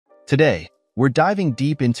Today, we're diving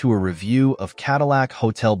deep into a review of Cadillac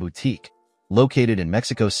Hotel Boutique, located in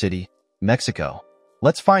Mexico City, Mexico.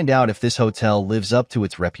 Let's find out if this hotel lives up to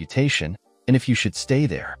its reputation and if you should stay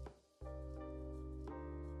there.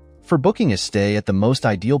 For booking a stay at the most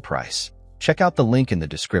ideal price, check out the link in the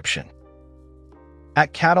description.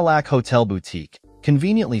 At Cadillac Hotel Boutique,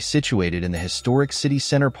 conveniently situated in the historic city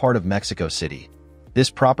center part of Mexico City, this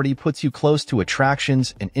property puts you close to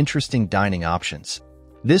attractions and interesting dining options.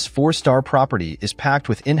 This 4-star property is packed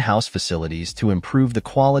with in-house facilities to improve the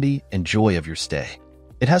quality and joy of your stay.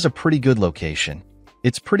 It has a pretty good location.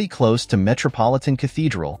 It's pretty close to Metropolitan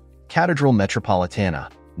Cathedral, Catedral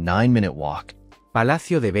Metropolitana, 9-minute walk.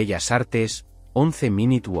 Palacio de Bellas Artes,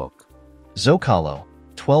 11-minute walk. Zocalo,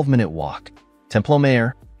 12-minute walk. Templo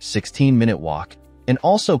Mayor, 16-minute walk. And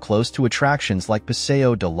also close to attractions like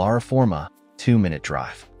Paseo de la Reforma, 2-minute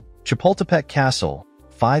drive. Chapultepec Castle,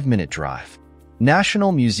 5-minute drive.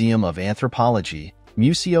 National Museum of Anthropology,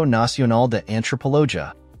 Museo Nacional de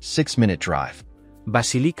Antropología, 6-minute drive.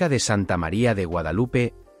 Basílica de Santa María de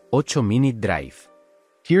Guadalupe, 8-minute drive.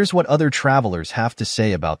 Here's what other travelers have to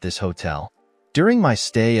say about this hotel. During my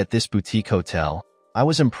stay at this boutique hotel, I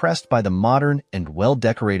was impressed by the modern and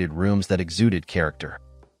well-decorated rooms that exuded character.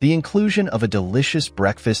 The inclusion of a delicious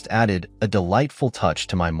breakfast added a delightful touch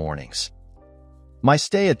to my mornings. My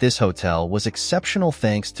stay at this hotel was exceptional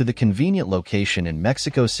thanks to the convenient location in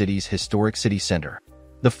Mexico City's historic city center.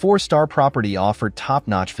 The 4-star property offered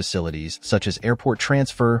top-notch facilities such as airport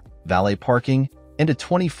transfer, valet parking, and a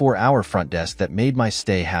 24-hour front desk that made my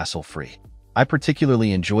stay hassle-free. I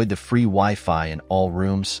particularly enjoyed the free Wi-Fi in all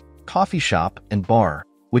rooms, coffee shop, and bar,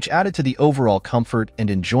 which added to the overall comfort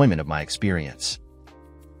and enjoyment of my experience.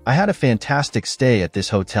 I had a fantastic stay at this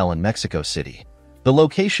hotel in Mexico City. The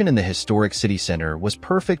location in the historic city center was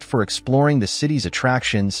perfect for exploring the city's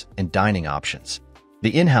attractions and dining options.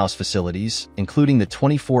 The in-house facilities, including the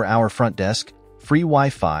 24-hour front desk, free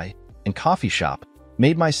Wi-Fi, and coffee shop,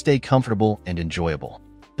 made my stay comfortable and enjoyable.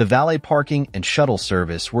 The valet parking and shuttle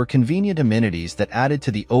service were convenient amenities that added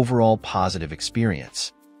to the overall positive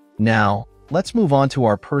experience. Now, let's move on to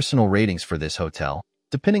our personal ratings for this hotel,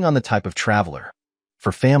 depending on the type of traveler.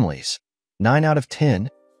 For families, 9 out of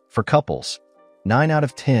 10. For couples, 9 out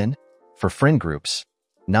of 10. For friend groups,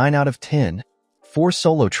 9 out of 10. For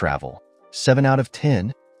solo travel, 7 out of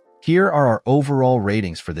 10. Here are our overall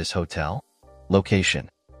ratings for this hotel. Location,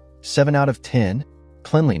 7 out of 10.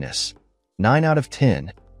 Cleanliness, 9 out of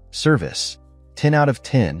 10. Service, 10 out of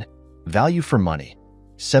 10. Value for money,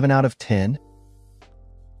 7 out of 10.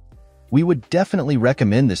 We would definitely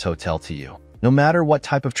recommend this hotel to you, no matter what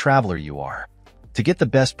type of traveler you are. To get the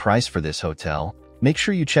best price for this hotel, make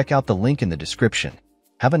sure you check out the link in the description.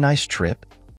 Have a nice trip.